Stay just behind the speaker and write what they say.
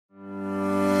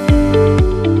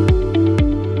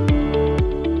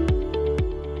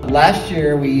Last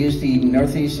year, we used the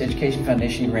Northeast Education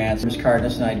Foundation grants. Ms.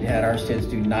 Cardenas and I had our students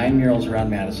do 9 murals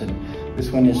around Madison. This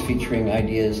one is featuring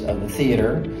ideas of the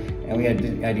theater, and we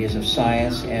had ideas of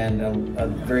science and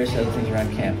various other things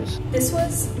around campus. This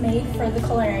was made for the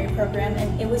culinary program,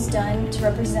 and it was done to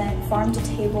represent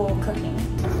farm-to-table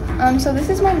cooking. So this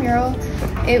is my mural.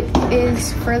 It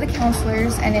is for the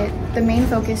counselors, and the main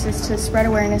focus is to spread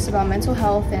awareness about mental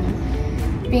health and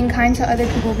being kind to other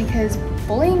people, because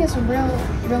bullying is a real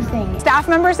thing. Staff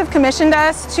members have commissioned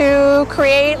us to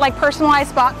create personalized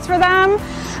spots for them,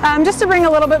 just to bring a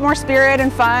little bit more spirit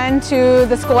and fun to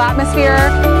the school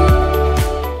atmosphere.